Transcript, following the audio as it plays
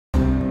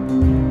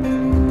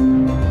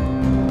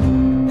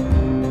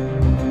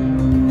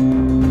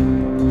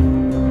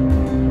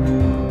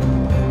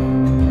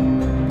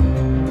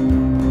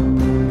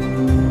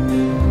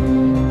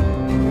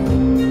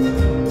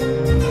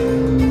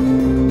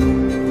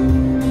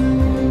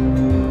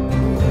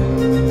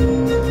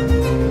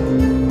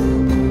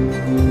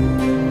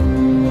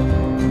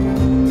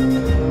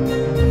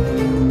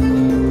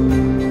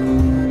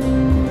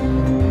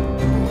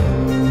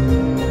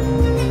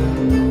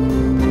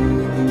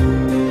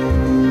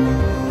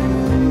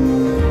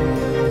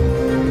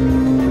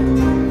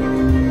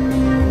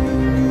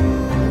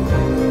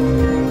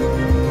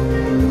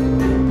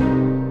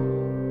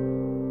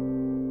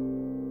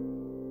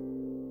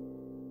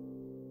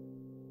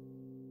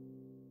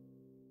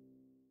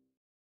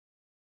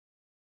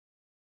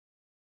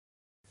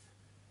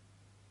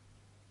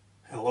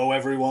Hello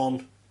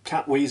everyone,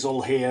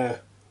 Catweazle here,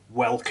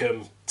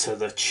 welcome to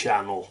the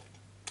channel.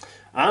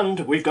 And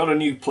we've got a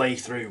new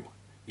playthrough.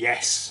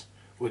 Yes,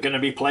 we're going to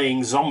be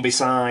playing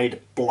Zombicide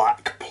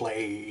Black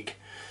Plague.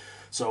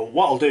 So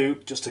what I'll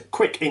do, just a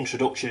quick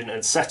introduction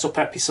and setup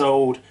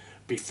episode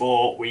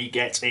before we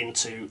get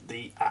into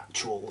the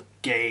actual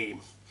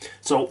game.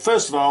 So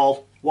first of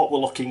all, what we're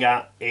looking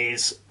at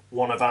is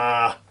one of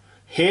our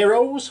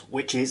heroes,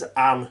 which is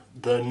Anne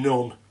the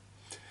Nun.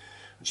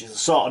 She's the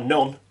sort of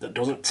nun that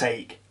doesn't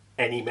take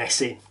any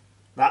messing.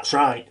 That's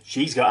right,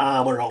 she's got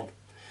armour on.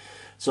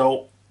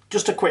 So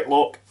just a quick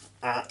look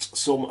at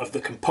some of the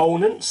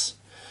components.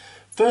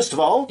 First of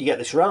all, you get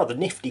this rather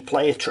nifty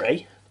player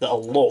tray that I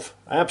love.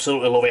 I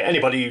absolutely love it.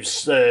 Anybody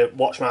who's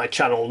watched my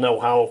channel know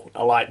how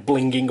I like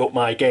blinging up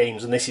my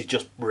games, and this is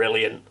just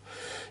brilliant.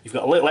 You've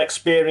got a little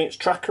experience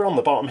tracker on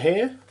the bottom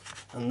here,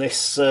 and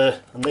this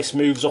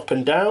moves up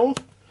and down,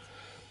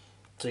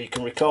 so you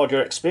can record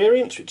your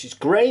experience, which is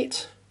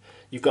great.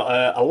 You've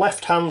got a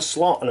left hand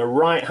slot and a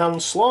right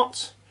hand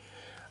slot,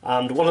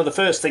 and one of the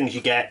first things you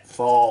get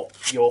for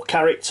your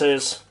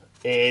characters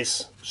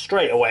is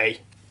straight away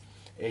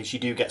is you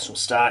do get some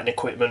starting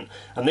equipment,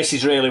 and this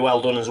is really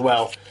well done as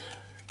well.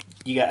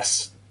 You get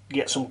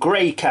some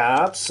grey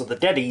cards, so they're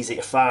dead easy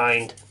to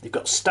find. They've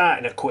got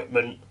starting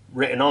equipment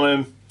written on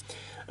them,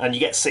 and you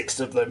get 6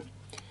 of them.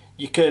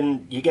 You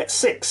get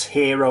 6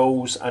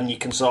 heroes, and you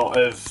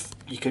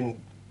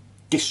can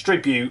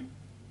distribute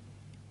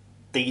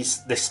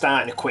this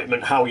starting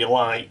equipment how you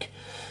like,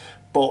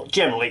 but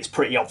generally it's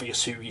pretty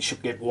obvious who you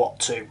should give what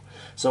to.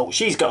 So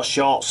she's got a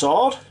short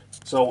sword,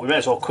 so we may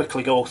as well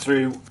quickly go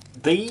through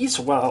these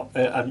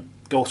and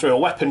go through a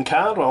weapon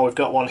card while we've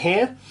got one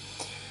here.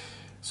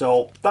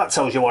 So that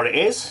tells you what it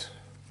is.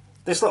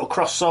 This little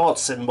cross sword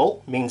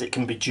symbol means it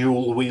can be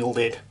dual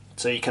wielded,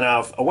 so you can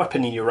have a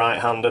weapon in your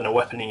right hand and a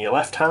weapon in your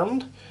left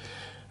hand.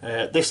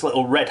 This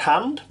little red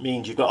hand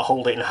means you've got to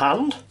hold it in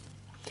hand.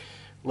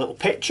 Little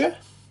picture.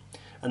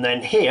 And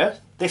then here,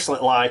 this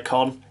little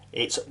icon,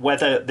 it's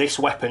whether this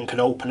weapon can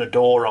open a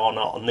door or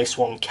not, and this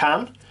one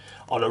can,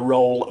 on a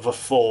roll of a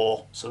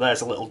 4. So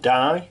there's a little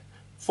die.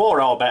 4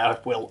 or better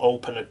will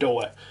open a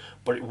door,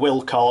 but it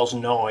will cause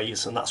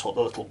noise, and that's what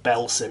the little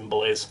bell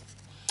symbol is.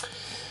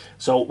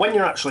 So when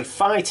you're actually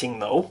fighting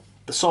though,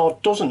 the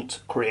sword doesn't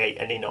create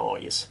any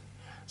noise.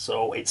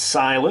 So it's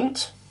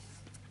silent.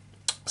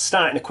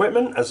 Starting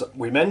equipment, as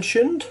we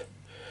mentioned.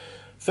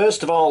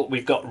 First of all,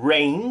 we've got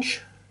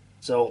range.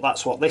 So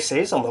that's what this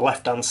is on the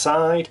left hand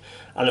side,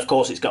 and of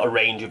course it's got a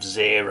range of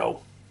 0.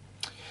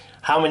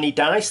 How many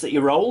dice that you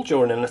roll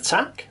during an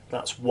attack?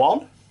 That's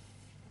 1.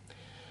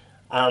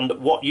 And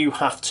what you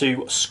have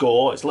to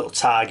score is a little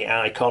target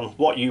icon,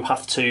 what you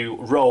have to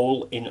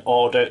roll in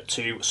order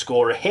to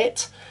score a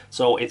hit.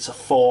 So it's a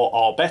 4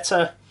 or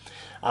better,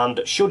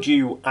 and should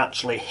you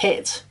actually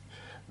hit,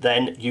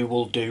 then you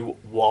will do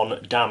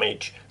 1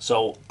 damage.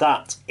 So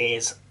that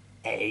is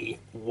a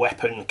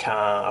weapon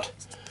card.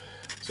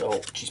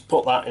 So she's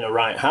put that in her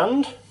right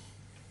hand.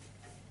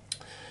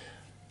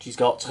 She's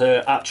got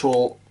her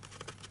actual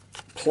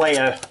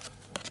player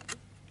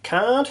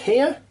card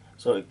here.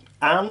 So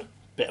Anne,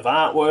 bit of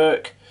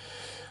artwork.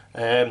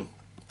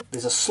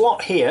 There's a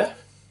slot here,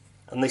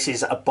 and this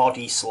is a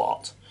body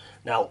slot.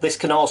 Now this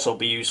can also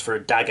be used for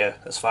a dagger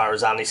as far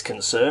as Anne is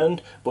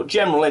concerned, but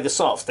generally the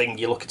sort of thing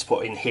you're looking to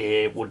put in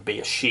here would be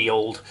a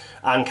shield.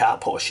 Anne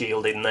can't put a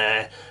shield in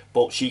there,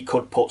 but she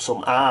could put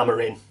some armour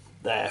in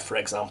there, for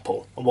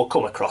example, and we'll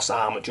come across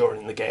armour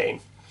during the game.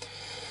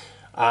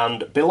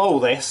 And below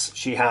this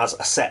she has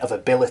a set of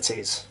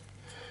abilities.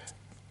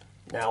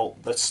 Now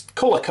that's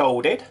colour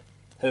coded.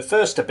 Her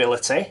first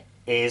ability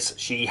is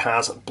she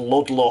has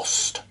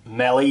Bloodlust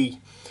Melee,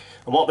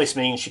 and what this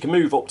means, she can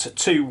move up to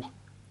 2.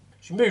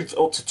 She moves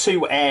up to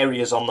 2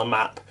 areas on the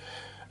map.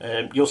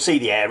 You'll see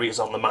the areas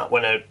on the map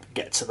when I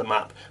get to the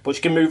map, but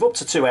she can move up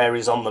to 2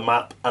 areas on the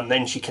map, and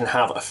then she can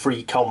have a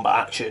free combat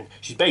action.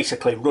 She's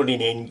basically running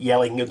in,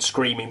 yelling and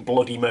screaming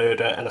bloody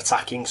murder and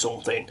attacking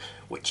something,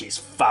 which is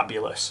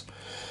fabulous.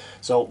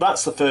 So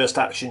that's the first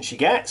action she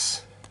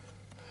gets.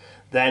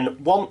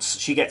 Then once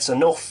she gets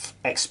enough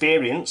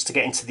experience to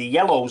get into the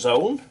yellow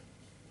zone,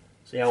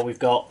 see how we've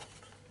got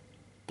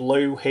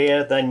blue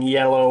here, then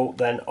yellow,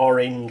 then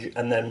orange,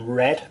 and then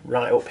red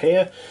right up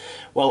here.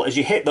 Well, as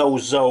you hit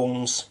those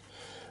zones,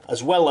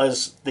 as well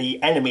as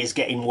the enemies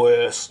getting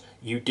worse,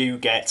 you do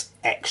get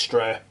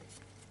extra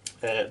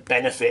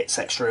benefits,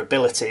 extra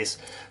abilities.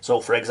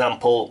 So for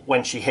example,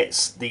 when she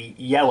hits the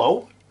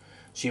yellow,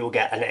 she will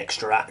get an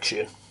extra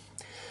action.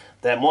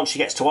 Then once she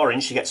gets to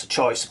orange, she gets a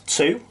choice of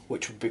 2,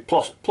 which would be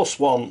plus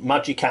 1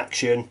 magic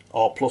action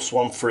or plus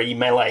 1 free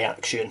melee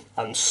action,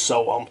 and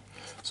so on.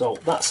 So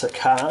that's a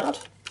card.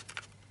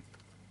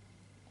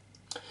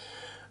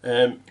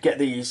 Get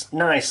these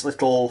nice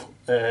little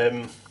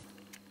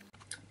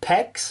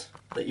pegs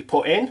that you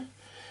put in.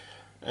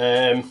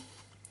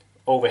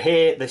 Over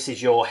here, this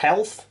is your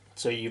health,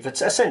 so you've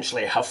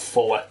essentially have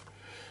 4.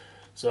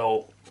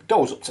 So it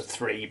goes up to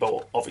 3,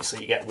 but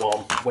obviously you get 1.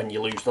 When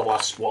you lose the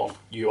last one,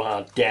 you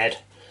are dead.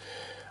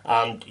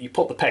 and you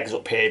put the pegs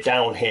up here,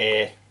 down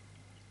here,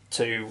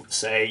 to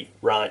say,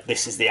 right,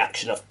 this is the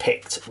action I've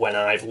picked when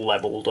I've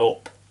leveled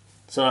up.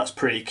 So that's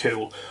pretty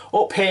cool.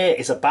 Up here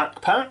is a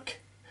backpack.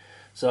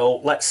 So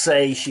let's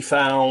say she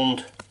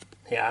found,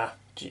 yeah,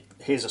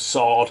 here's a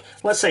sword.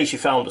 Let's say she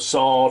found a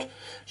sword.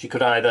 She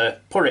could either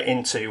put it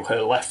into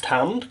her left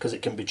hand, because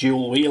it can be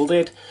dual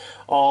wielded,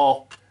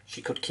 or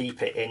she could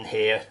keep it in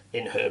here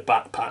in her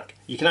backpack.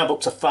 You can have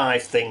up to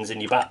 5 things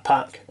in your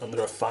backpack, and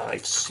there are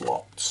 5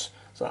 slots.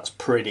 So that's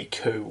pretty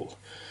cool.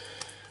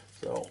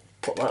 So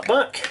put that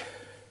back.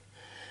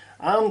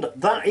 And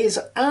that is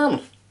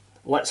Anne.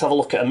 Let's have a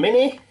look at a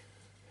mini.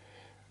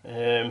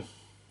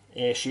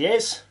 Here she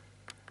is.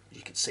 As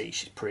you can see,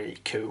 she's pretty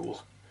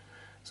cool.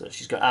 So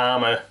she's got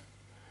armour,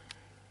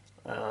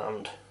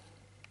 and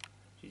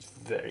she's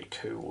very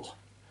cool.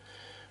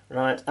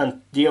 Right,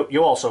 and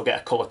you also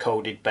get a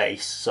colour-coded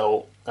base.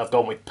 So I've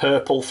gone with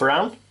purple for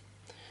Anne.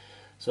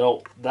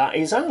 So that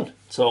is Anne.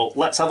 So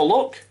let's have a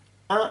look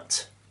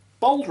at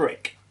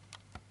Baldric.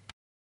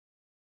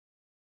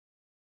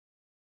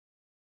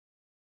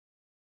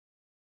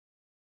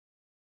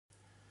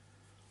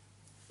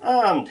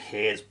 And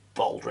here's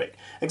Baldric.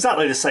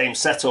 Exactly the same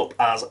setup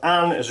as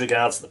Anne as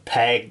regards the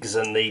pegs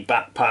and the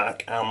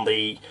backpack and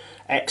the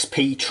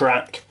XP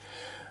track.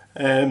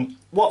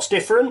 What's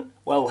different?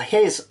 Well,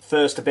 his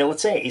first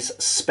ability is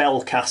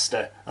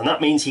Spellcaster, and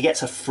that means he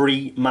gets a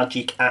free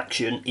magic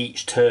action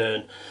each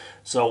turn.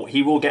 So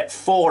he will get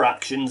 4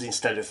 actions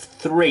instead of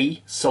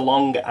 3, so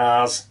long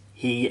as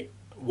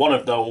one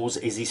of those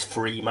is his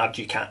free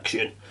magic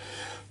action.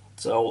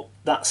 So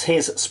that's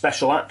his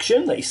special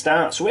action that he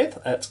starts with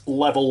at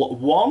level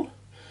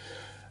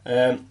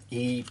 1.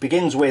 He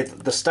begins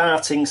with the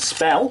starting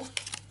spell,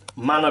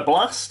 Mana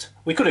Blast.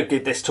 We could have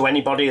given this to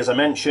anybody, as I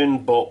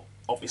mentioned, but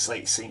obviously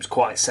it seems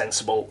quite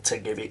sensible to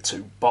give it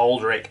to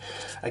Baldric.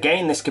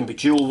 Again, this can be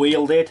dual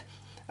wielded, it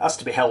has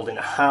to be held in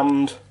a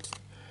hand.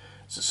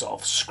 It's a sort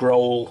of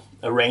scroll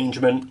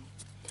arrangement.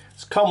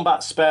 It's a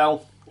combat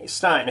spell, it's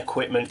starting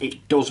equipment,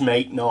 it does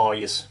make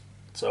noise.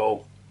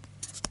 So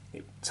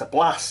it's a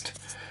blast,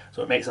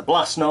 so it makes a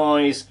blast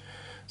noise.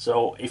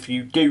 So if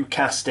you do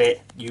cast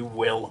it, you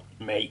will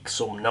make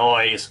some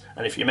noise,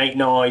 and if you make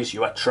noise,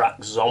 you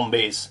attract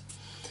zombies.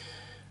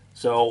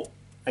 So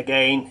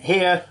again,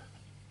 here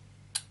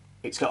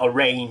it's got a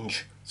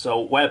range,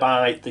 so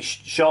whereby the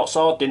short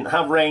sword didn't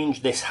have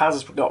range, this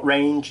has got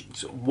range.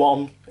 It's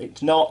 1, it's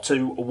 0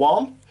 to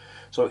 1,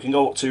 so it can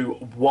go up to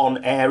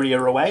 1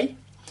 area away.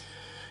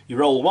 You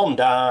roll 1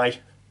 die,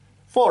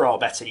 4 or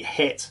better you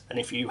hit, and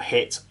if you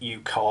hit,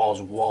 you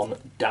cause 1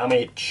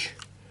 damage.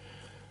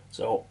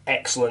 So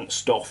excellent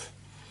stuff.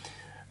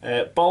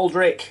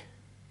 Baldric,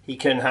 he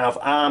can have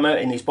armour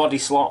in his body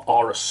slot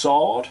or a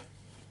sword,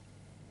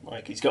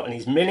 like he's got in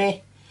his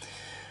mini.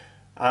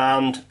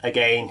 And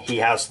again, he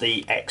has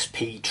the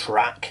XP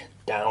track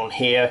down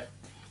here,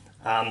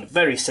 and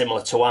very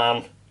similar to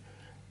Anne,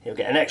 he'll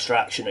get an extra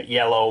action at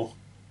yellow.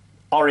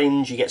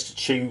 Orange, he gets to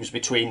choose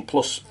between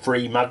plus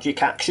 3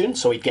 magic action,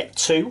 so he'd get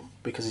 2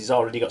 because he's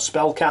already got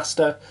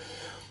Spellcaster,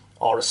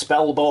 or a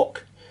spell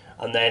book,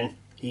 and then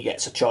he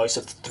gets a choice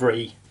of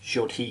 3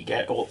 should he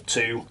get up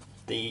to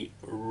the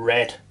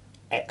red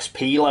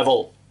XP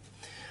level.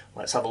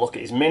 Let's have a look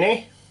at his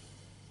mini.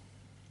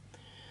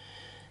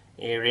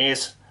 Here he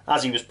is.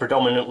 As he was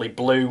predominantly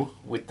blue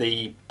with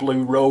the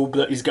blue robe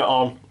that he's got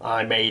on,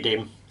 I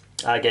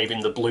gave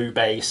him the blue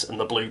base and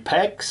the blue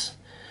pegs.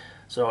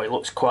 So he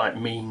looks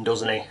quite mean,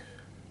 doesn't he?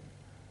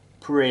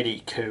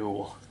 Pretty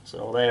cool.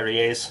 So there he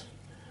is.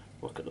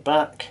 Look at the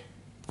back.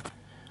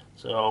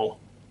 So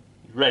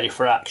ready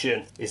for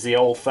action is the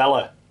old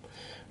fella.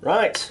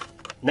 Right,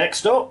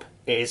 next up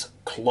is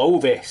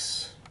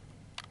Clovis.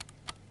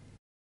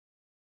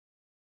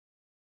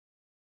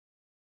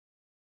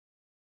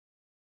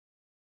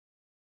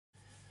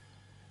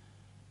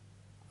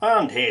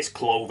 And here's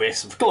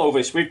Clovis. For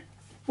Clovis,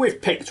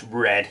 we've picked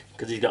red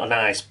because he's got a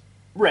nice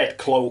red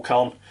cloak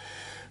on.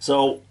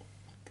 So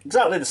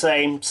exactly the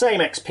same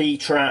XP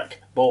track,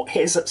 but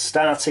his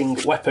starting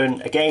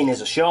weapon again is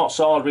a short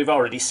sword. We've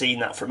already seen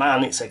that from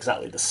Anne, it's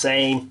exactly the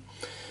same.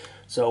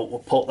 So we'll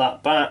put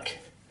that back.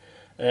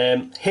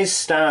 His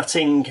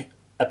starting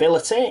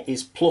ability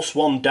is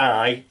 +1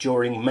 die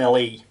during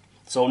melee.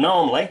 So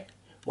normally,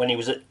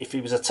 if he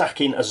was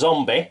attacking a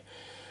zombie,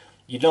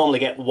 you'd normally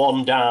get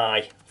 1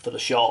 die for the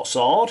short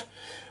sword.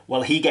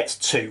 Well, he gets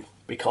 2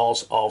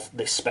 because of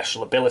this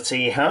special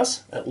ability he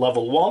has at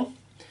level 1.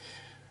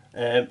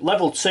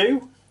 Level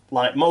 2,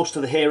 like most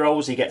of the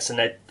heroes, he gets an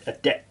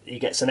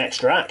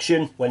extra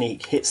action when he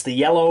hits the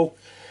yellow.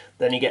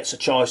 Then he gets a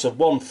choice of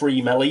 1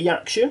 free melee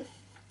action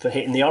for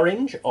hitting the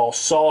orange, or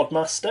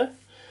Swordmaster.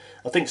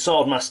 I think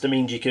Swordmaster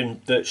means you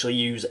can virtually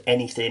use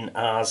anything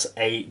as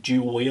a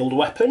dual wield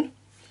weapon.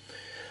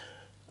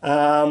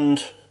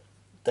 And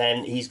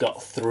then he's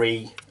got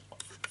 3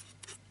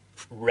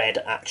 red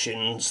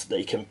actions that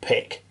he can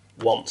pick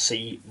once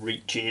he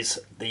reaches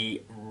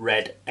the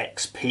red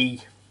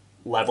XP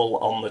level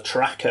on the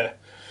tracker.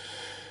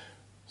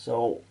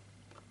 So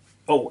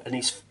Oh, and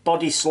his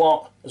body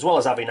slot, as well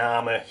as having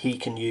armour, he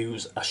can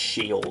use a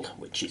shield,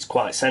 which is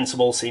quite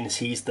sensible seeing as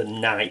he's the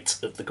knight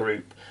of the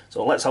group.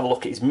 So let's have a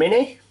look at his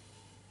mini.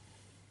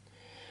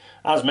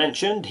 As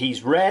mentioned,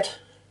 he's red,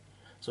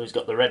 so he's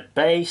got the red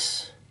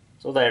base.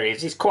 So there he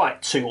is. He's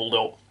quite tooled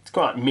up. It's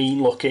quite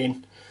mean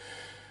looking.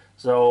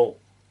 So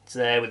it's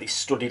there with his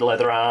studded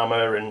leather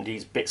armour and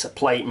his bits of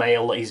plate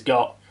mail that he's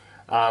got,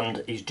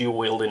 and he's dual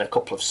wielding a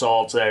couple of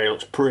swords there. He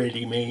looks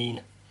pretty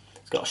mean.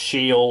 He's got a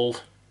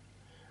shield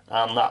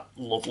and that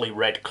lovely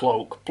red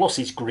cloak, plus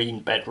his green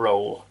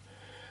bedroll.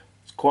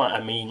 It's quite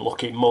a mean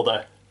looking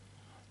mother.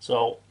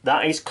 So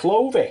that is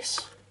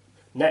Clovis.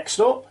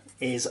 Next up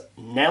is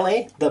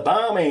Nellie the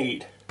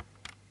barmaid.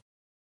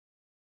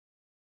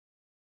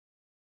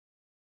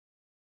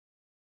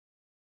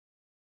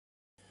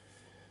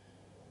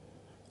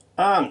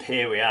 And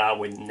here we are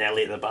with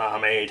Nellie the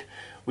barmaid.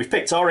 We've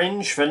picked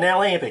orange for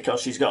Nellie because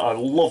she's got a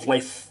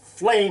lovely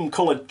flame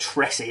coloured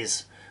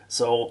tresses.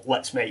 So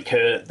let's make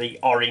her the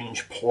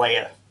orange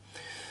player.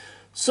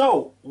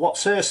 So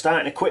what's her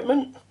starting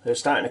equipment? Her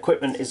starting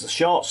equipment is the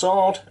short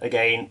sword.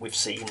 Again, we've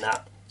seen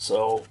that.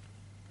 So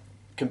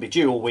it can be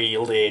dual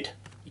wielded.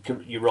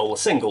 You roll a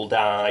single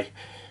die.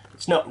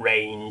 It's not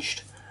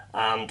ranged.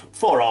 And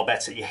 4 or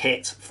better you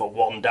hit for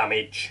 1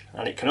 damage.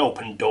 And it can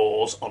open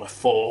doors on a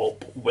 4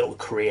 but will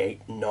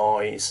create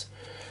noise.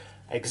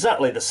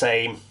 Exactly the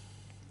same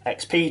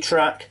XP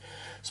track.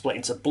 Split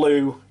into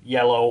blue,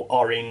 yellow,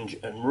 orange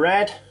and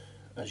red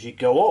as you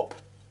go up.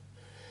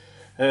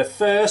 Her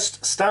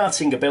first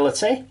starting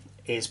ability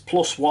is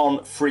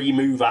 +1 free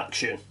move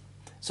action.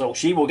 So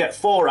she will get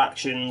 4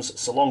 actions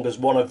so long as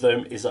one of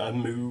them is a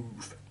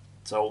move.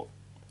 So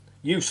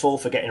useful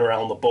for getting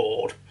around the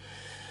board.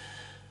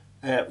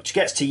 When she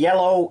gets to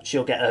yellow,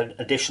 she'll get an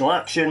additional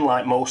action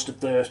like most of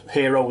the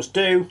heroes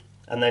do.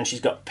 And then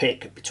she's got to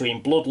pick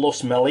between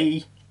Bloodlust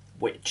Melee,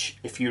 which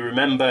if you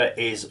remember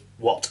is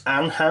what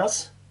Anne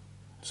has.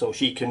 So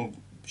she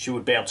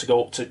would be able to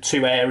go up to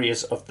 2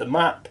 areas of the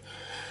map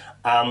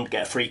and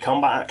get a free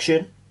combat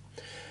action.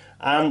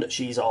 And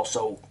she's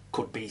also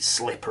could be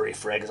slippery,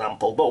 for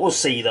example, but we'll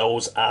see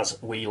those as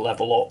we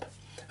level up.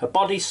 Her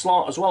body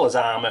slot, as well as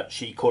armour,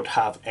 she could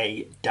have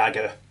a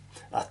dagger.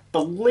 I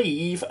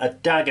believe a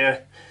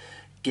dagger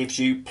gives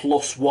you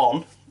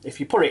 +1. If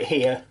you put it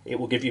here, it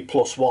will give you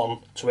 +1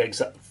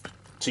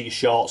 to your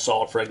short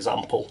sword, for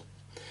example.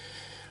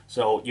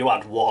 So you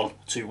add 1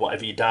 to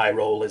whatever your die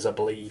roll is, I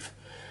believe.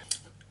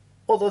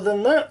 Other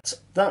than that,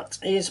 that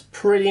is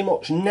pretty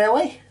much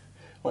Nellie.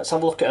 Let's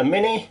have a look at her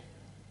mini.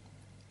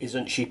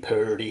 Isn't she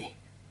purdy?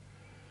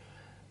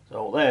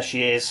 So there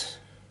she is.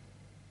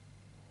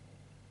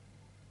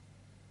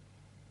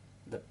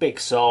 The big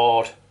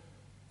sword.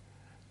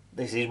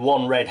 This is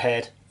one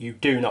redhead you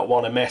do not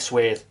want to mess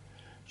with.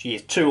 She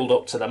is tooled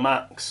up to the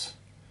max.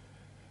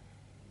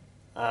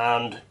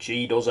 And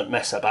she doesn't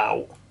mess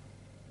about.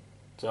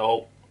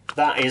 So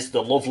that is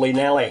the lovely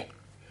Nellie.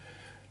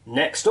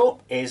 Next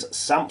up is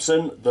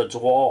Samson the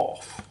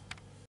Dwarf.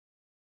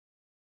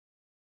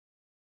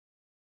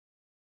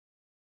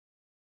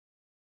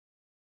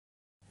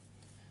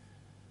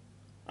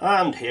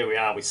 And here we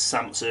are with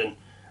Samson,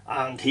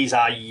 and he's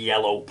our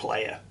yellow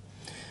player.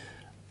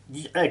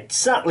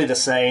 Exactly the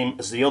same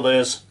as the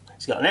others.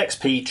 He's got an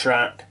XP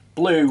track,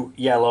 blue,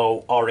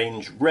 yellow,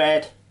 orange,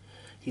 red.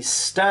 His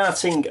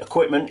starting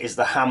equipment is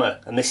the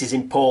hammer, and this is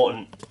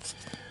important.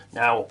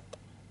 Now,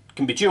 it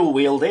can be dual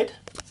wielded.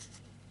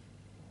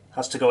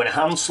 Has to go in a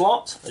hand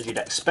slot, as you'd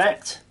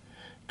expect.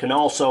 Can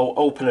also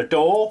open a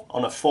door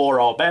on a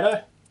 4 or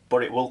better,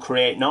 but it will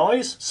create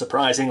noise,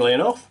 surprisingly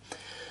enough.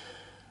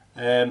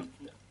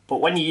 But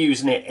when you're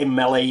using it in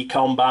melee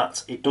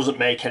combat, it doesn't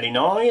make any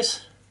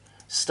noise.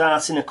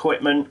 Starting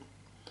equipment,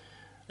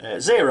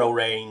 0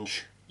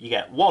 range. You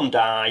get 1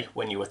 die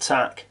when you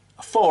attack.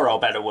 A 4 or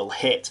better will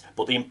hit,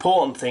 but the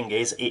important thing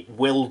is it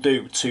will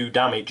do 2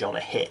 damage on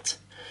a hit.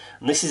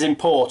 And this is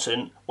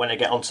important when I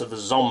get onto the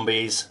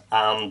zombies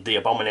and the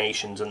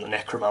abominations and the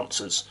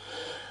necromancers.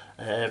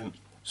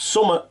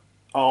 Some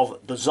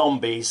of the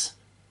zombies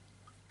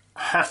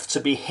have to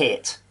be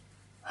hit,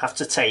 have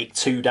to take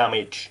 2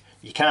 damage.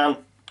 You can't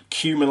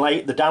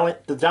accumulate the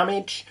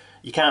damage.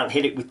 You can't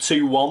hit it with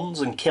 2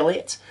 ones and kill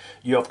it.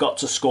 You have got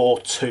to score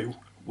 2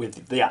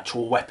 with the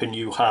actual weapon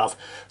you have.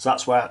 So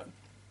that's where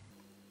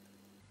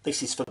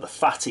this is for the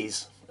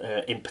fatties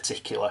in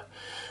particular.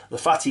 The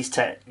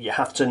fatties, you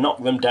have to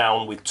knock them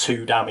down with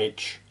 2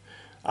 damage.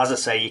 As I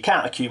say, you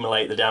can't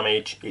accumulate the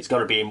damage. It's got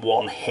to be in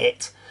 1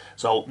 hit.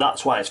 So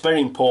that's why it's very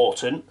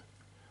important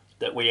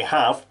that we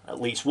have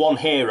at least 1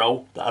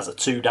 hero that has a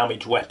 2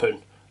 damage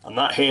weapon. And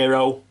that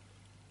hero,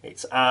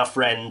 it's our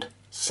friend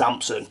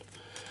Samson.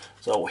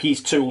 So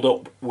he's tooled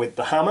up with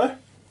the hammer.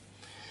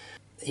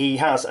 He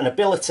has an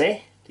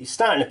ability. His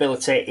starting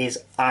ability is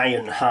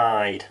Iron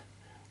Hide.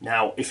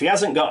 Now, if he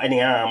hasn't got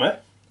any armour,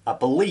 I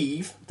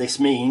believe this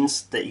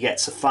means that he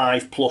gets a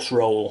 5+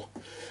 roll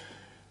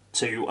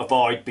to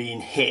avoid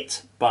being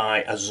hit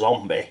by a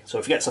zombie. So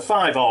if he gets a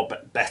 5 or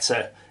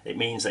better, it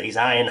means that his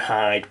iron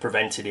hide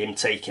prevented him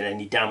taking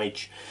any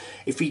damage.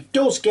 If he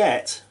does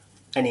get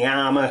any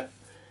armour,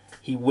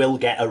 he will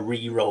get a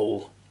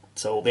reroll.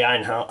 So the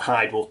iron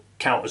hide will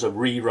count as a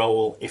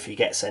reroll if he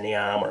gets any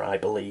armour, I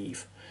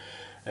believe.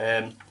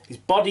 His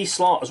body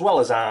slot, as well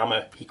as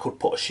armour, he could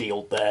put a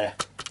shield there,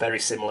 very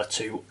similar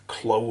to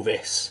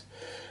Clovis.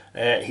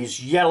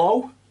 His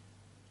yellow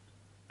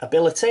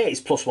ability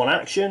is +1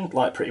 action,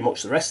 like pretty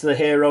much the rest of the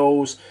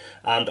heroes,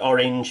 and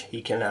orange,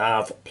 he can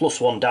have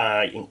 +1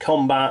 die in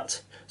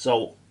combat.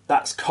 So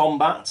that's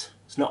combat,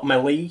 it's not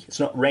melee, it's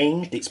not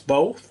ranged, it's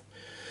both.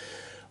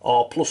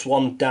 Or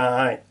 +1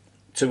 die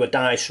to a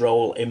dice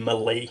roll in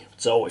melee.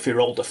 So if he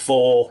rolled a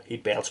 4,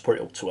 he'd be able to put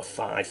it up to a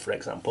 5, for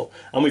example.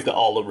 And we've got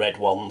all the red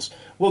ones.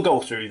 We'll go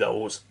through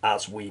those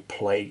as we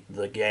play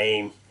the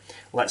game.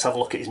 Let's have a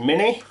look at his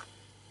mini.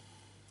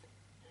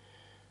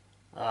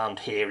 And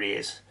here he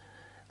is.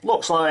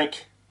 Looks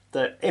like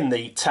that in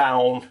the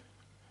town,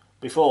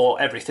 before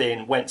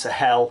everything went to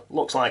hell,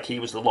 looks like he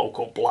was the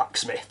local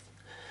blacksmith.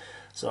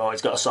 So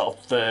he's got a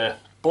sort of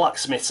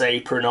blacksmith's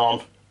apron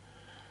on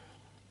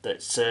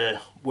that's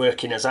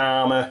working as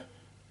armour.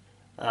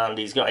 And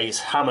he's got his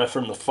hammer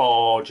from the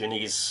forge and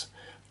his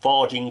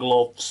forging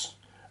gloves,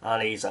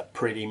 and he's a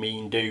pretty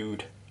mean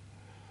dude.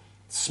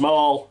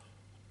 Small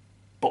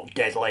but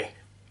deadly,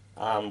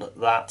 and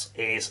that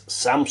is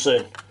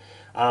Samson.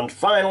 And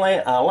finally,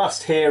 our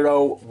last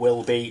hero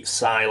will be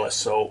Silas.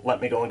 So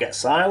let me go and get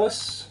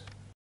Silas.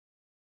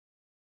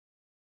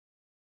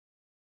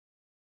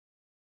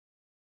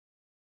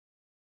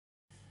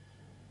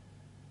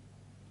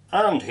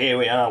 And here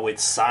we are with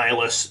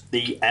Silas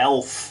the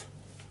elf.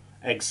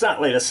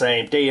 Exactly the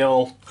same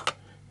deal.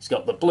 He's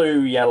got the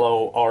blue,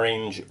 yellow,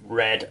 orange,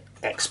 red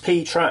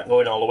XP track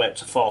going all the way up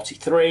to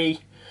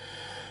 43.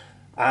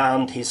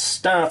 And his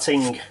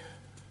starting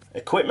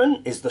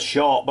equipment is the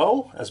short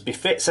bow, as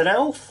befits an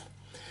elf.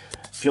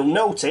 If you'll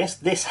notice,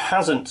 this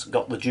hasn't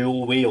got the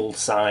dual wield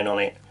sign on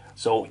it,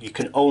 so you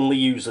can only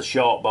use the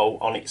short bow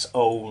on its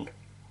own.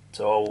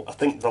 So I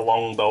think the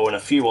longbow and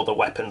a few other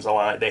weapons are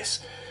like this.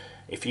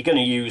 If you're going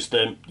to use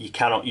them, you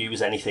cannot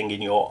use anything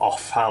in your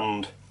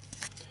offhand.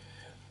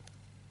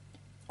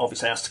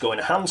 Obviously it has to go in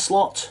a hand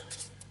slot.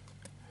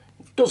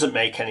 It doesn't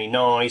make any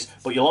noise,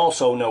 but you'll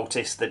also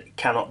notice that it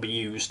cannot be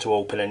used to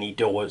open any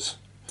doors.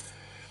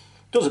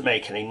 Doesn't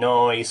make any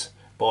noise,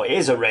 but it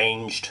is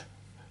arranged,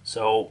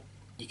 so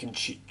you can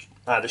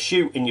either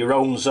shoot in your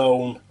own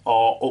zone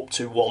or up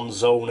to 1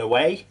 zone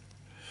away.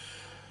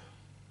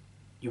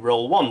 You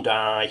roll 1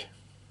 die.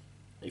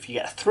 If you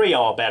get a 3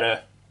 or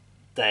better,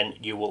 then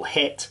you will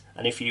hit,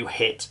 and if you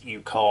hit, you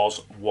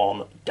cause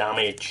 1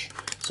 damage.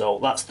 So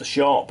that's the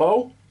short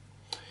bow.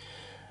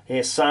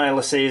 Here's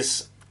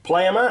Silas's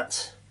player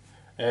mat.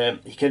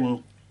 He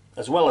can,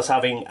 as well as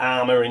having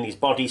armour in his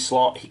body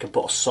slot, he can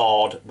put a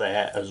sword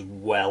there as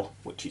well,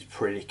 which is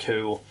pretty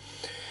cool.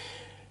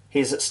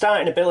 His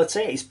starting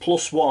ability is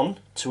 +1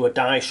 to a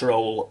dice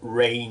roll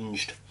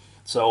ranged.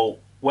 So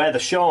where the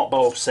short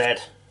bow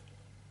said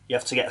you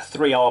have to get a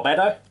 3 or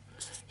better,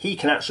 he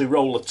can actually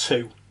roll a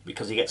 2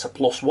 because he gets a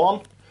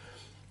 +1.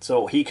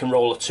 So he can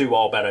roll a 2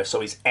 or better, so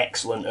he's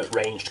excellent at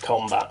ranged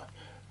combat.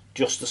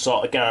 Just the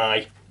sort of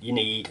guy you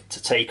need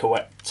to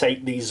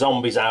take these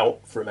zombies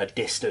out from a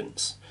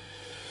distance.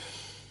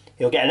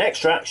 He'll get an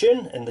extra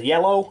action in the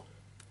yellow.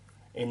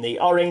 In the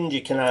orange,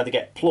 you can either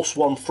get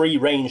 +1 free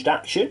ranged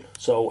action,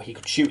 so he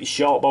could shoot his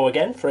short bow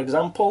again, for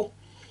example,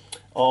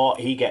 or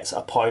he gets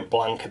a point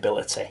blank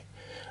ability.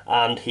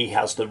 And he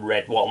has the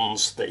red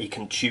ones that he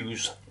can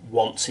choose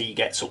once he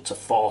gets up to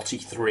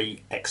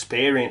 43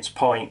 experience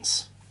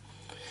points.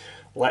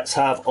 Let's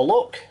have a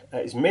look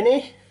at his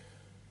mini.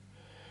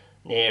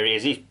 Here he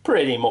is. He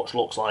pretty much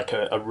looks like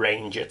a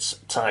ranger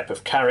type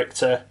of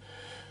character.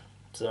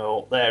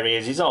 So there he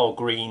is. He's all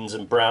greens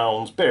and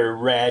browns, bit of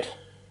red.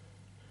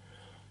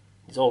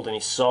 He's holding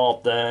his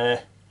sword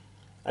there.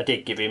 I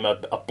did give him a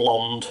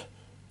blonde.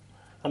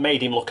 I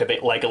made him look a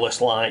bit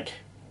Legolas-like,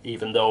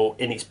 even though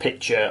in his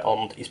picture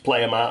on his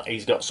player mat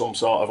he's got some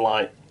sort of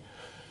like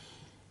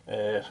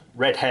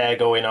red hair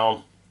going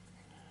on.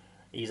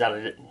 He's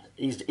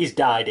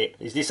dyed it.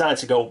 He's decided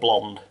to go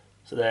blonde.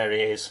 So there he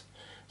is.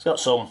 He's got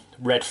some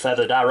red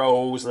feathered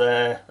arrows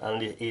there,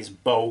 and his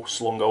bow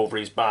slung over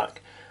his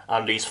back,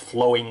 and his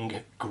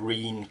flowing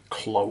green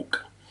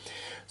cloak.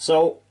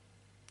 So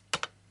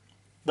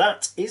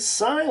that is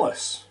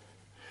Silas.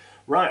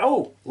 Right,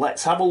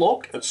 let's have a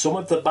look at some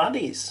of the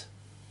baddies.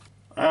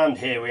 And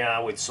here we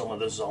are with some of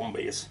the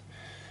zombies.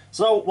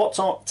 So what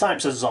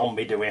types of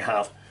zombie do we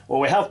have? Well,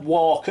 we have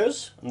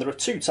walkers, and there are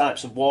 2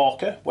 types of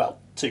walker. Well,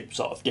 2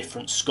 sort of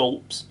different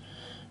sculpts.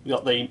 We've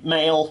got the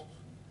male.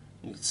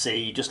 You can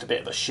see just a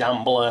bit of a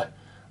shambler,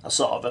 a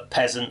sort of a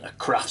peasant, a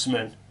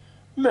craftsman,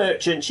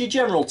 merchants, your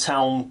general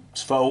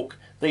townsfolk.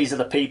 These are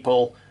the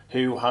people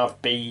who have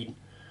been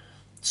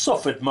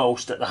suffered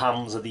most at the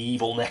hands of the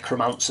evil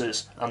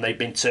necromancers, and they've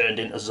been turned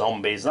into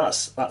zombies.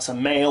 That's a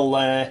male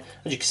there.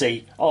 As you can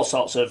see, all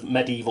sorts of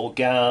medieval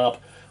garb.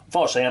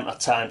 Unfortunately, I haven't had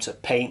time to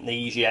paint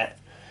these yet,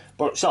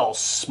 but it's all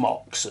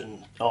smocks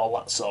and all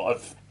that sort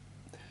of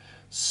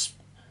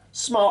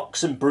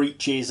smocks and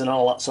breeches and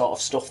all that sort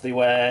of stuff they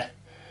wear.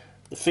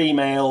 The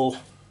female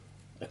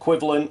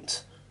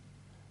equivalent,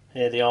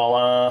 here they all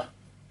are,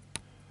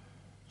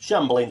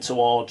 shambling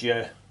towards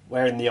you,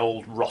 wearing the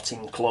old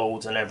rotting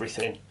clothes and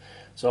everything.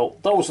 So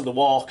those are the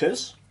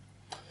walkers,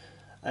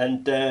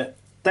 and they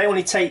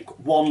only take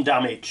 1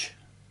 damage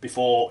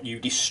before you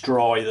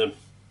destroy them.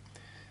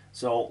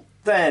 So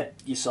they're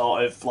your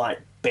sort of like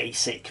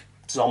basic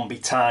zombie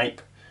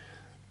type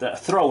that are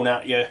thrown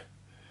at you.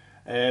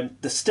 They're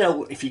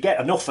still, if you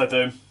get enough of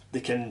them, they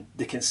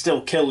can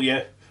still kill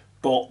you,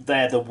 but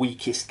they're the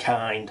weakest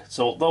kind.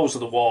 So those are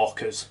the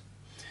walkers.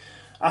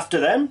 After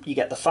them, you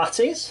get the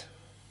fatties.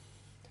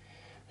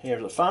 Here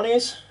are the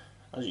fannies,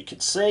 as you can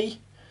see,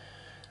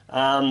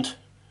 and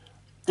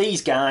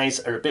these guys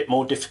are a bit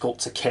more difficult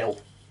to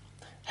kill.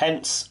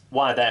 Hence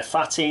why they're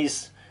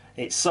fatties.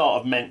 It's sort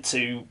of meant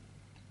to,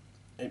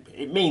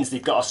 it means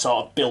they've got a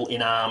sort of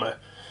built-in armour.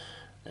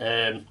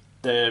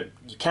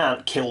 You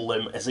can't kill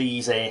them as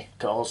easy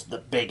because they're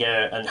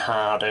bigger and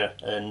harder,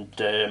 and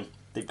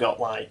they've got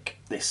like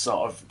this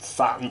sort of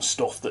fat and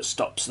stuff that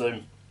stops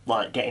them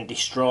like getting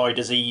destroyed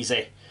as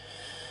easy.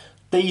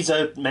 These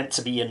are meant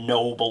to be your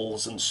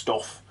nobles and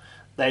stuff.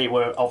 They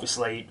were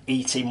obviously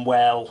eating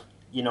well,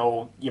 you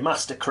know, your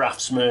master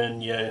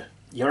craftsmen,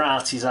 your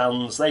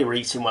artisans, they were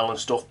eating well and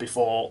stuff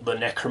before the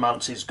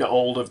necromancers got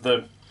hold of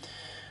them.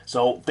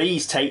 So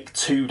these take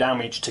 2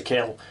 damage to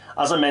kill.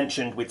 As I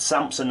mentioned with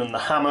Samson and the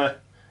hammer,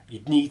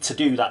 you'd need to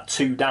do that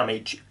 2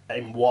 damage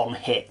in 1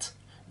 hit.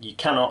 You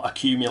cannot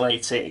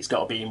accumulate it, it's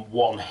got to be in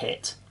 1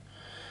 hit.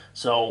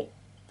 So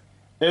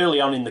early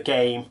on in the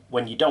game,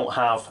 when you don't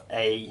have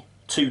a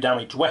 2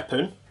 damage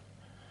weapon,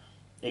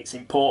 it's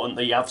important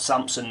that you have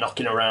Samson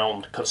knocking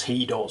around, because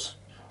he does.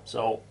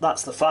 So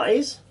that's the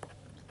fatties.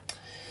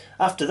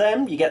 After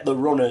them you get the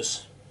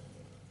runners.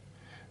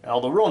 Now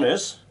the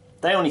runners,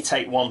 they only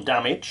take 1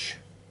 damage,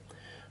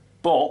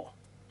 but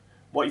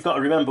what you've got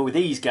to remember with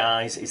these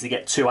guys is they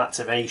get 2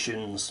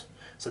 activations,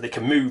 so they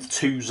can move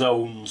 2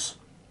 zones.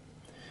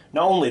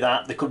 Not only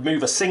that, they could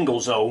move a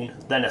single zone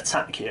then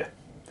attack you.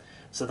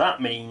 So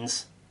that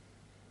means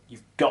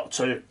you've got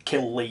to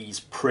kill these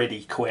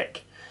pretty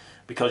quick,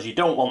 because you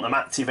don't want them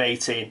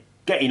activating,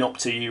 getting up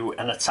to you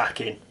and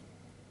attacking.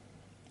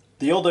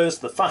 The others,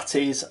 the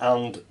fatties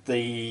and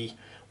the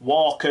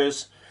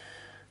walkers,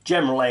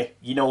 generally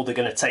you know they're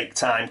going to take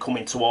time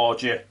coming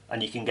towards you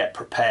and you can get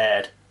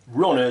prepared.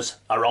 Runners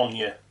are on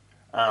you,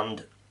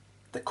 and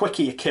the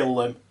quicker you kill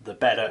them the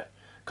better,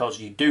 because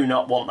you do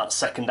not want that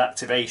second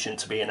activation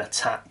to be an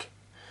attack.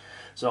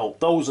 So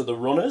those are the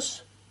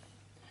runners.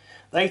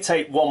 They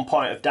take 1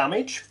 point of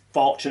damage,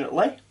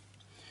 fortunately,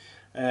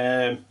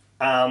 and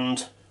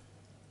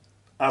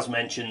as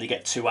mentioned they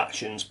get 2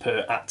 actions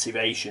per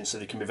activation, so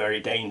they can be very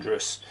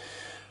dangerous.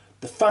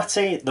 The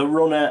fatty, the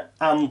runner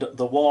and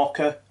the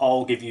walker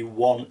all give you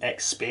 1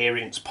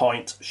 experience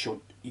point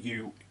should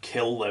you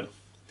kill them.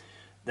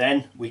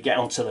 Then we get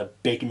onto the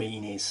big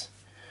meanies.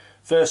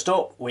 First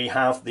up we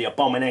have the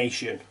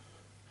Abomination.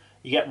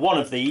 You get 1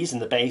 of these in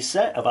the base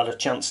set. I've had a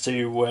chance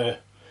to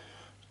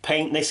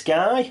paint this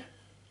guy,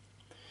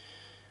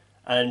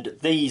 and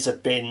these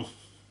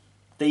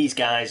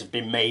guys have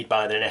been made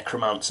by the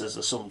necromancers.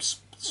 There's some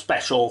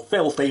special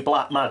filthy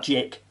black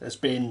magic has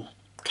been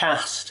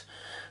cast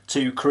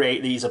to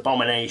create these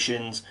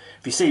abominations.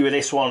 If you see with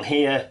this one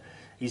here,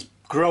 he's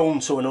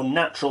grown to an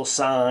unnatural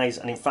size,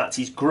 and in fact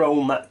he's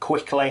grown that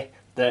quickly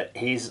that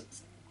he's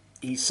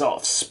sort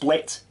of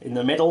split in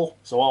the middle,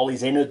 so all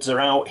his innards are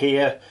out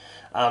here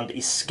and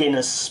his skin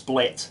has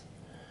split,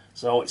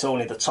 so it's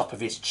only the top of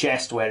his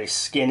chest where his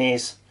skin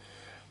is,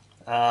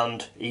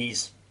 and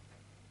he's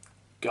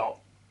got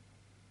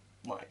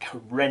like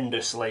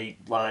horrendously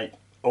like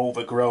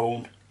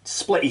overgrown,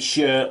 split his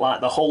shirt like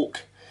the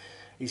Hulk.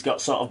 He's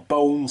got sort of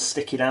bones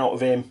sticking out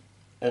of him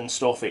and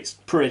stuff. It's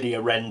pretty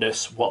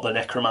horrendous what the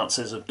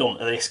necromancers have done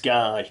to this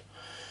guy.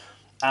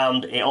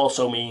 And it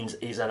also means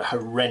he's a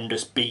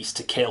horrendous beast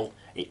to kill.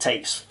 It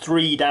takes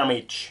 3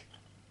 damage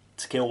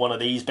to kill one of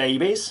these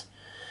babies.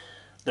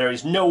 There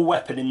is no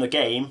weapon in the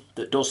game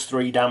that does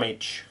 3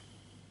 damage.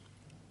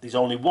 There's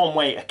only one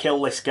way to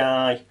kill this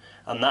guy,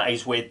 and that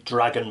is with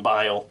Dragon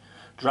Bile.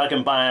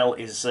 Dragon Bile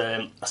is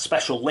a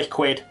special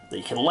liquid that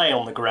you can lay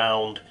on the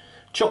ground,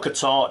 chuck a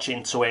torch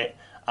into it,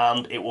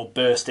 and it will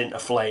burst into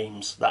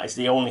flames. That is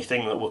the only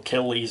thing that will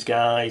kill these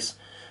guys.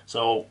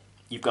 So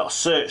you've got to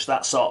search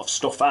that sort of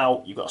stuff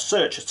out, you've got to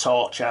search a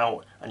torch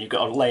out, and you've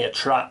got to lay a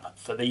trap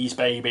for these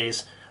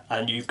babies,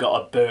 and you've got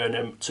to burn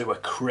them to a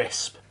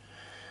crisp.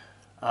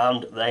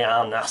 And they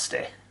are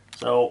nasty.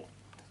 So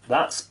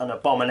that's an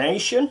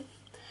abomination.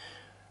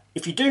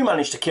 If you do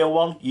manage to kill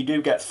one, you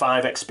do get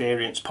 5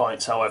 experience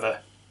points, however.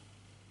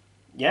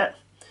 Yeah.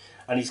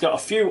 And he's got a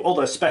few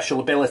other special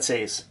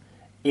abilities.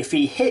 If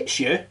he hits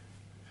you,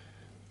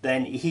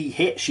 then he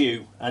hits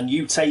you and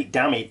you take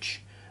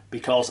damage,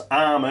 because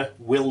armour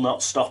will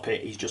not stop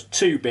it. He's just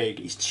too big,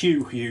 he's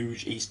too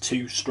huge, he's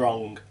too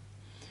strong.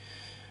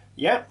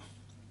 Yeah.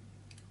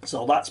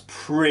 So that's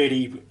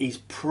he's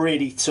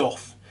pretty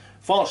tough.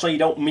 Fortunately, you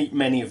don't meet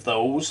many of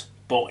those,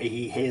 but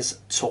he is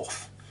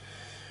tough.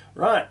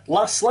 Right,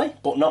 lastly,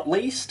 but not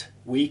least,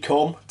 we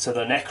come to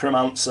the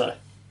Necromancer.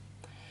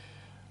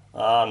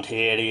 And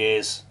here he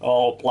is,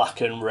 all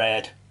black and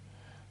red,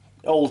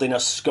 holding a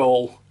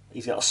skull.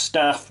 He's got a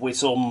staff with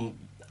some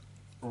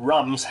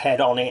ram's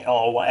head on it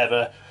or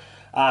whatever.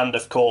 And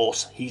of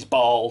course, he's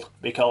bald,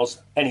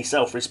 because any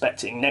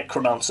self-respecting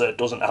necromancer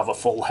doesn't have a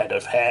full head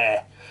of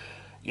hair.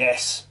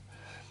 Yes,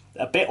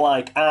 a bit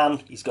like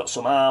Anne, he's got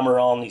some armour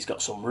on, he's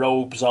got some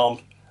robes on,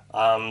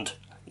 and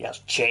he has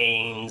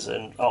chains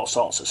and all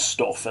sorts of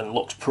stuff and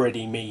looks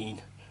pretty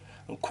mean.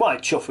 I'm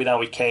quite chuffed with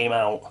how he came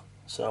out.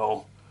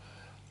 So,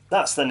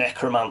 that's the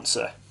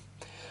Necromancer.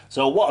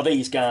 So what are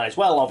these guys?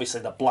 Well,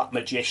 obviously the Black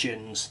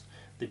Magicians.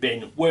 They've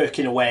been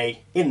working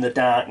away in the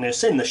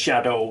darkness, in the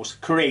shadows,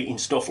 creating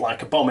stuff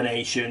like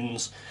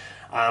abominations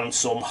and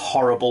some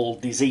horrible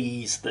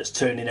disease that's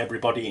turning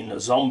everybody into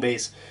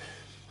zombies.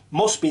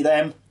 Must be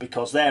them,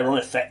 because they're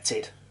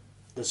unaffected.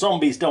 The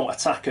zombies don't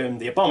attack them,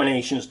 the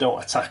abominations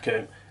don't attack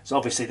them. It's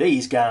obviously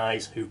these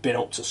guys who've been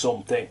up to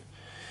something.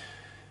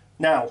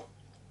 Now,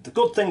 the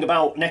good thing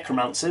about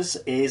necromancers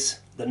is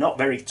they're not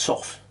very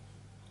tough.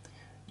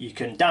 You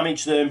can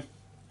damage them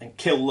and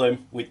kill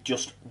them with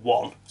just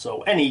one.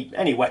 So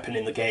any weapon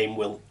in the game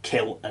will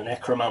kill a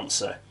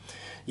necromancer.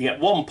 You get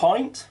 1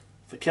 point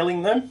for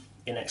killing them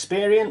in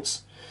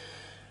experience,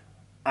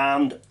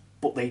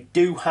 but they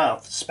do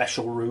have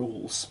special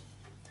rules.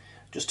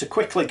 Just to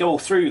quickly go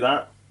through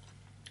that,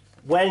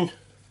 when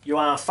you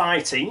are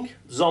fighting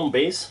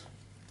zombies,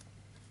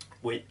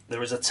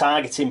 there is a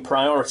targeting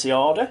priority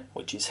order,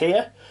 which is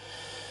here.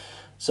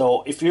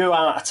 So if you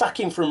are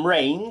attacking from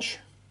range,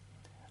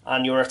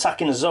 and you're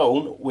attacking a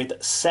zone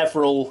with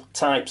several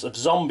types of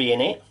zombie in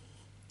it,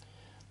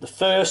 the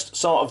first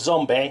sort of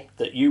zombie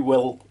that you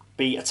will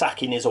be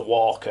attacking is a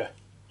walker.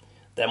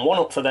 Then one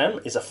up for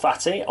them is a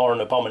fatty or an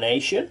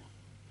abomination.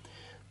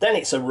 Then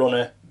it's a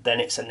runner,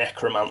 then it's a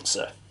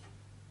necromancer.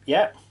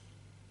 Yep.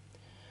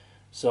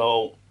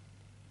 So,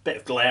 bit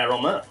of glare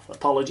on that,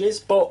 apologies.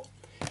 But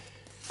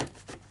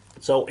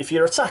so if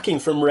you're attacking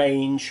from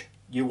range,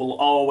 you will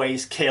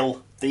always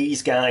kill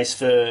these guys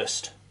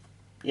first.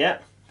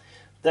 Yep.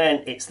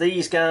 Then it's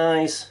these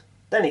guys,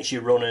 then it's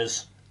your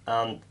runners,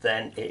 and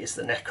then it is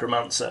the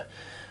necromancer.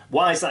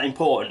 Why is that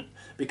important?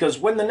 Because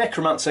when the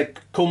necromancer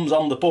comes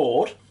on the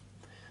board,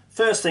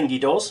 first thing he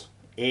does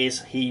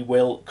is he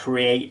will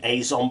create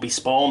a zombie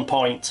spawn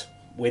point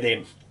with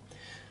him.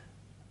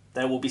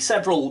 There will be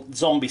several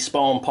zombie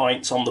spawn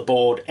points on the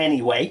board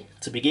anyway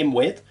to begin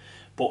with,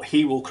 but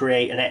he will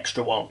create an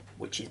extra one,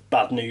 which is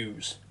bad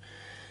news.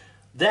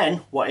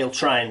 Then what he'll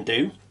try and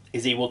do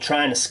is he will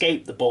try and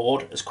escape the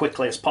board as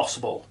quickly as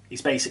possible.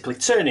 He's basically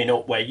turning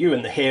up where you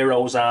and the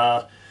heroes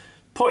are,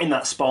 putting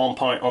that spawn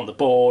point on the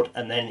board,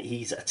 and then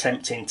he's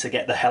attempting to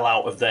get the hell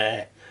out of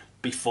there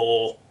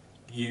before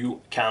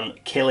you can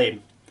kill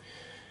him.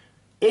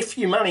 If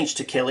you manage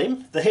to kill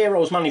him, the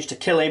heroes manage to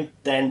kill him,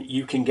 then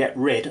you can get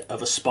rid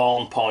of a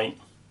spawn point.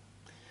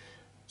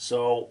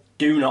 So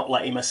do not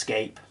let him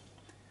escape.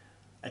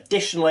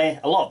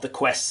 Additionally, a lot of the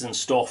quests and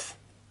stuff,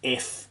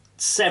 if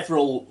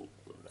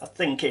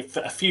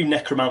a few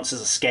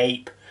necromancers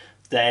escape,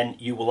 then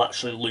you will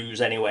actually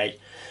lose anyway.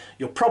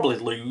 You'll probably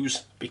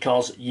lose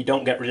because you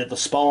don't get rid of the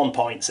spawn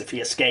points if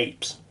he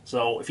escapes.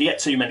 So if you get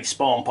too many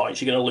spawn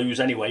points, you're going to lose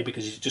anyway,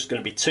 because it's just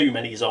going to be too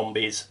many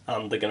zombies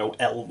and they're going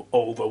to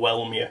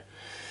overwhelm you.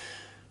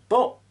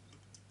 But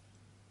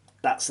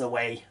that's the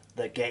way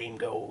the game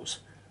goes.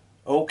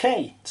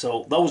 Okay,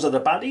 so those are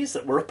the baddies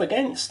that we're up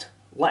against.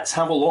 Let's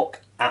have a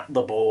look at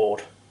the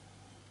board.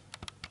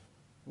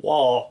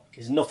 War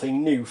is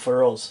nothing new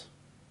for us.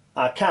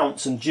 Our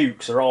counts and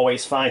dukes are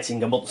always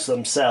fighting amongst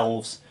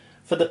themselves.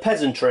 For the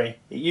peasantry,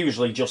 it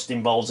usually just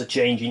involves a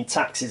change in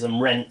taxes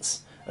and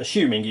rents,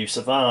 assuming you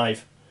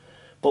survive.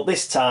 But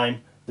this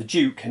time, the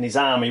duke and his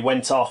army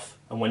went off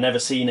and were never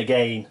seen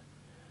again.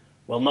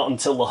 Well, not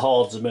until the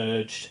hordes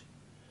emerged.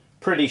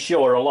 Pretty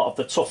sure a lot of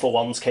the tougher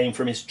ones came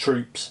from his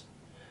troops.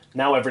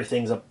 Now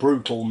everything's a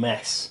brutal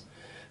mess.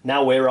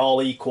 Now we're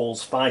all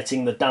equals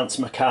fighting the dance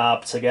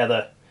macabre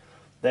together.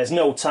 There's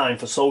no time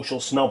for social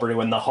snobbery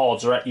when the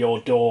hordes are at your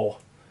door.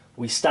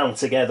 We stand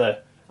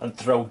together and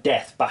throw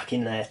death back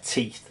in their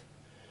teeth.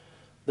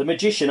 The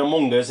magician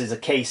among us is a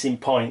case in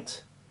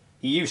point.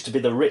 He used to be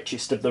the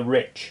richest of the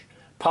rich,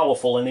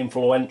 powerful and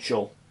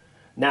influential.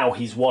 Now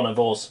he's one of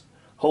us,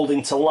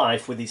 holding to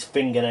life with his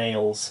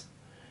fingernails.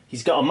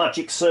 He's got a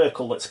magic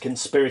circle that's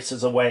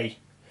conspirators away.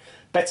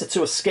 Better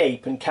to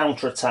escape and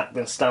counterattack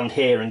than stand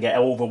here and get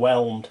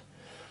overwhelmed.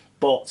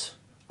 But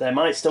there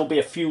might still be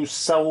a few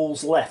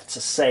souls left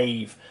to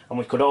save, and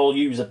we could all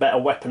use a better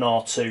weapon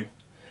or two.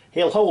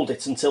 He'll hold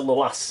it until the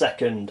last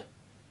second.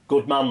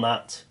 Good man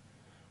that,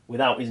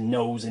 without his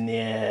nose in the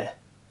air.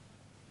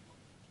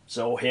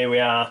 So here we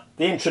are,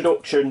 the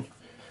introduction,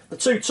 the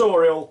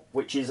tutorial,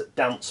 which is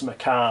Dance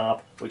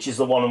Macabre, which is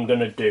the one I'm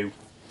going to do.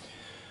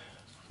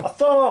 I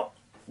thought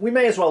we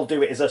may as well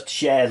do it as a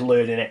shared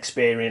learning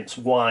experience.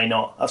 Why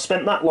not? I've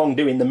spent that long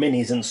doing the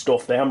minis and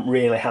stuff, they haven't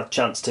really had a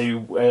chance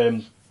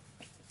to...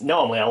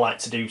 normally I like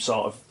to do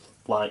sort of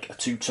like a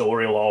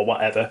tutorial or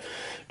whatever,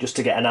 just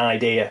to get an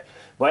idea.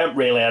 But I haven't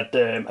really had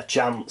a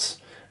chance.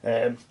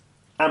 I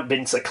haven't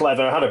been so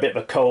clever. I had a bit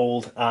of a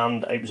cold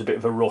and it was a bit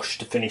of a rush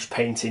to finish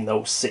painting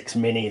those 6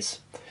 minis.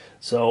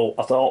 So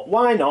I thought,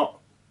 why not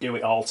do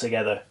it all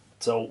together?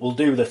 So we'll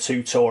do the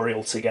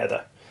tutorial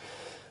together.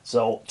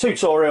 So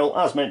tutorial,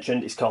 as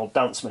mentioned, is called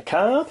Dance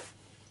Macabre.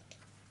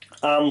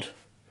 And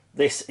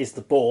this is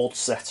the board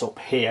set up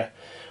here.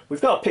 We've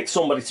got to pick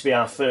somebody to be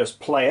our first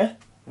player.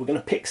 We're going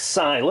to pick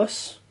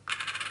Silas,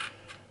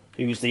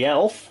 who's the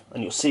elf,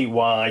 and you'll see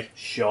why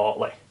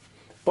shortly.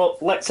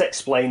 But let's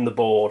explain the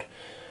board.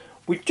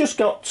 We've just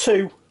got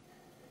 2.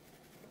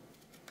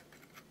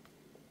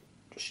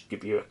 Just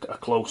give you a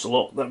closer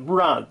look.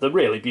 They're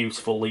really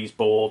beautiful, these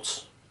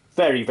boards.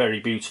 Very, very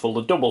beautiful.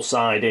 They're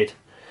double-sided.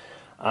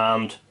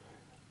 And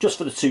just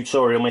for the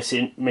tutorial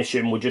mission,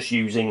 we're just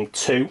using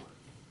 2.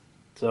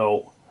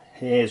 So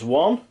here's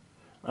one.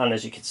 And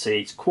as you can see,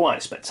 it's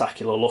quite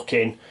spectacular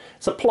looking.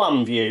 It's a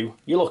plan view.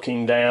 You're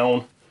looking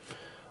down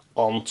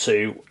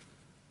onto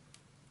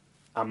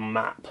a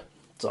map.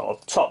 Sort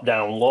of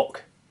top-down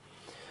look.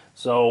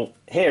 So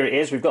here it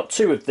is. We've got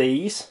 2 of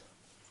these.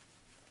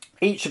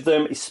 Each of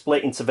them is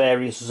split into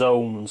various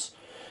zones.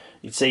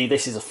 You can see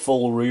this is a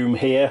full room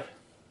here.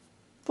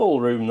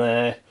 Full room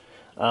there.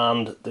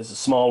 And there's a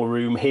smaller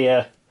room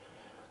here.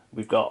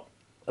 We've got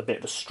a bit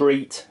of a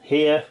street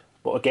here.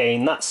 But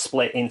again, that's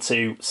split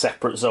into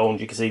separate zones.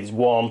 You can see there's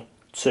 1,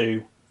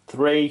 2,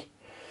 3.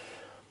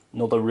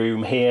 Another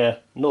room here.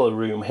 Another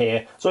room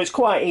here. So it's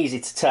quite easy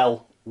to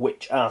tell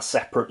which are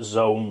separate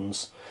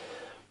zones.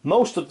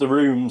 Most of the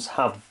rooms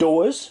have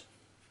doors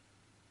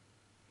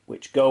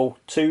which go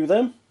to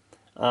them.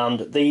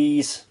 And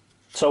these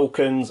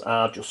tokens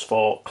are just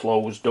for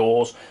closed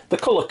doors. They're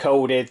colour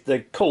coded. The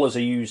colours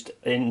are used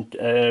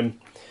in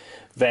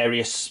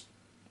various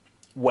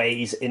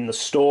ways in the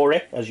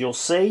story, as you'll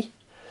see.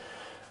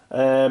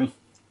 You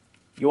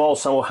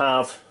also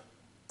have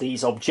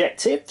these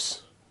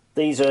objectives.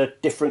 These are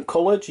different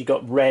coloured. You've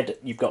got red,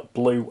 you've got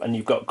blue, and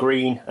you've got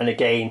green. And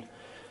again,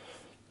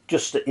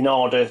 just in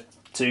order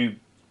to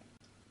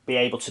be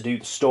able to do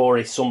the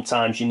story,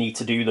 sometimes you need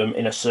to do them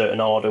in a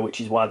certain order, which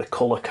is why they're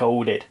colour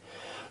coded.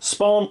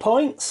 Spawn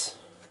points,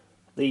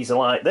 these are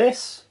like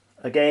this.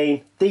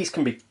 Again, these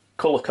can be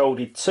colour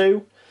coded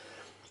too.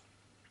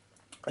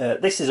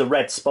 This is a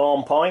red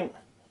spawn point.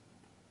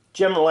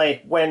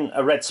 Generally, when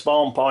a red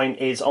spawn point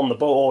is on the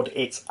board,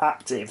 it's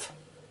active.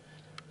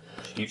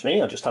 Excuse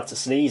me, I just had to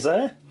sneeze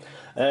there.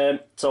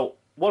 So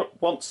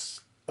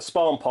once a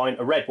spawn point,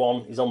 a red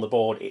one, is on the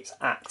board, it's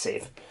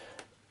active.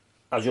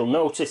 As you'll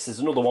notice, there's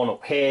another one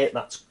up here,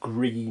 that's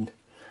green.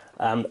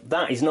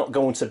 That is not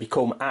going to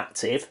become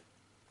active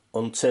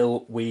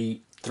until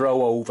we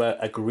throw over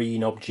a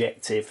green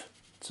objective.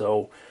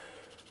 So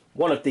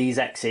one of these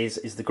X's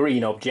is the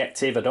green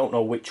objective. I don't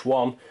know which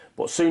one,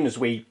 but as soon as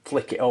we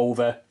flick it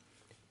over,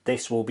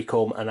 this will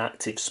become an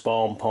active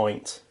spawn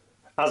point.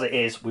 As it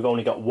is, we've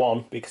only got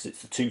 1 because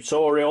it's a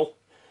tutorial.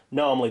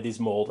 Normally there's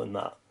more than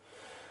that.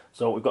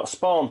 So we've got a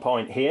spawn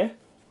point here.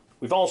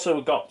 We've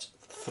also got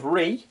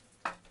 3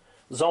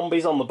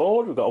 zombies on the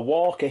board. We've got a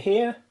walker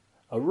here,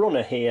 a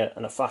runner here,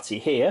 and a fatty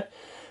here.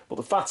 But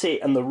the fatty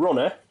and the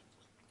runner,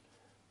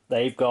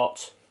 they've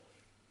got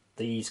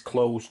these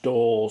closed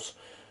doors.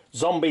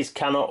 Zombies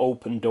cannot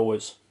open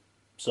doors,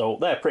 so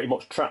they're pretty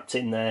much trapped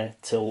in there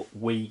till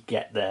we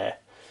get there.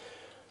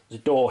 There's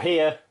a door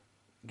here.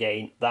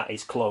 Again, that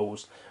is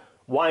closed.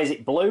 Why is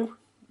it blue?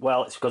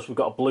 Well, it's because we've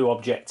got a blue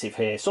objective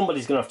here.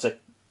 Somebody's going to have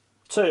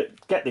to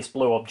get this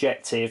blue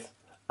objective,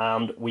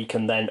 and we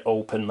can then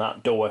open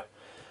that door.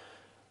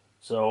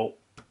 So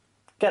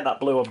get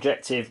that blue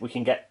objective, we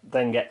can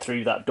then get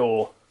through that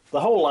door.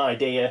 The whole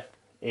idea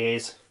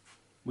is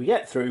we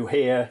get through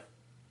here,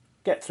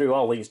 get through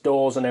all these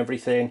doors and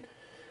everything,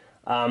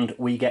 and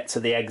we get to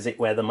the exit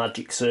where the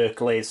magic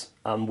circle is,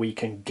 and we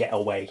can get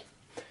away.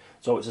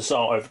 So it's a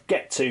sort of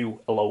get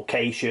to a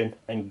location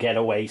and get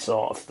away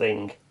sort of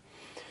thing.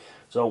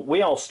 So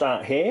we all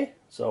start here.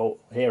 So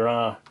here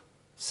are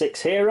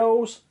 6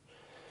 heroes.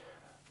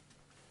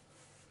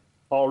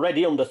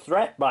 Already under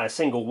threat by a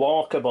single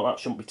walker, but that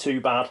shouldn't be too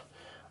bad.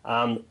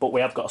 But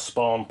we have got a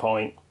spawn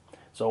point.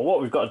 So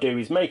what we've got to do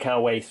is make our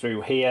way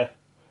through here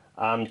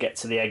and get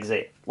to the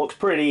exit. Looks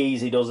pretty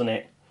easy, doesn't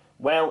it?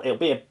 Well, it'll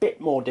be a bit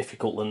more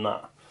difficult than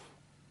that.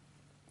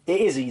 It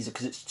is easy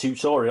because it's a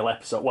tutorial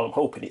episode. Well, I'm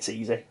hoping it's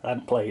easy. I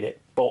haven't played it,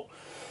 but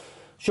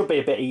should be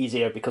a bit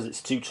easier because it's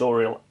a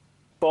tutorial.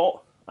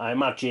 But I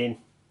imagine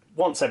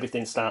once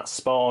everything starts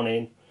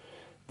spawning,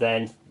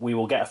 then we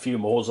will get a few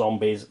more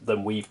zombies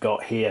than we've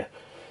got here.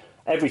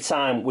 Every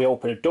time we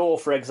open a door,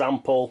 for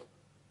example,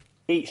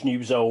 each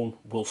new zone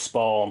will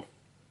spawn.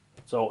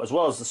 So as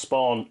well as the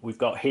spawn we've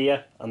got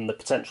here and the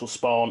potential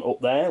spawn up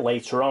there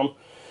later on,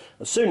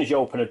 as soon as you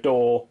open a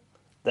door,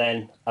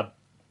 then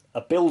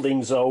a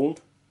building zone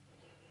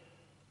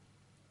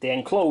the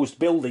enclosed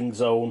building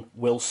zone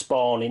will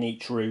spawn in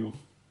each room.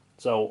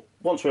 So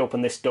once we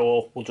open this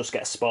door, we'll just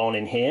get a spawn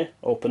in here.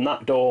 Open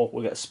that door,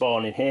 we'll get a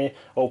spawn in here.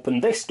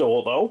 Open this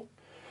door though,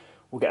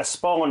 we'll get a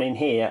spawn in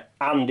here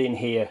and in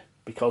here,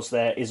 because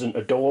there isn't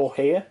a door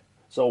here.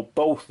 So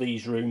both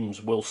these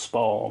rooms will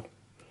spawn,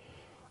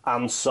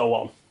 and so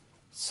on.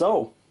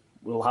 So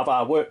we'll have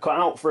our work cut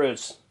out for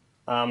us,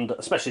 and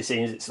especially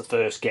seeing as it's the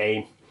first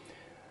game.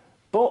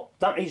 But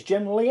that is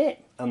generally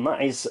it, and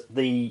that is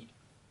the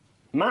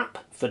map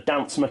for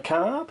Dance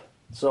Macabre.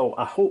 So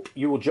I hope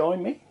you will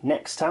join me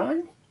next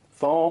time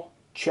for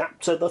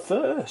chapter the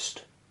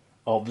first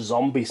of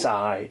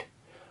Zombicide,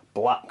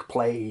 Black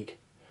Plague.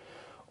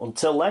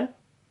 Until then,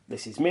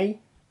 this is me,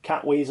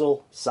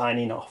 Catweazle,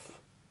 signing off.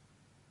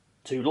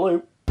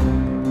 Toodaloo.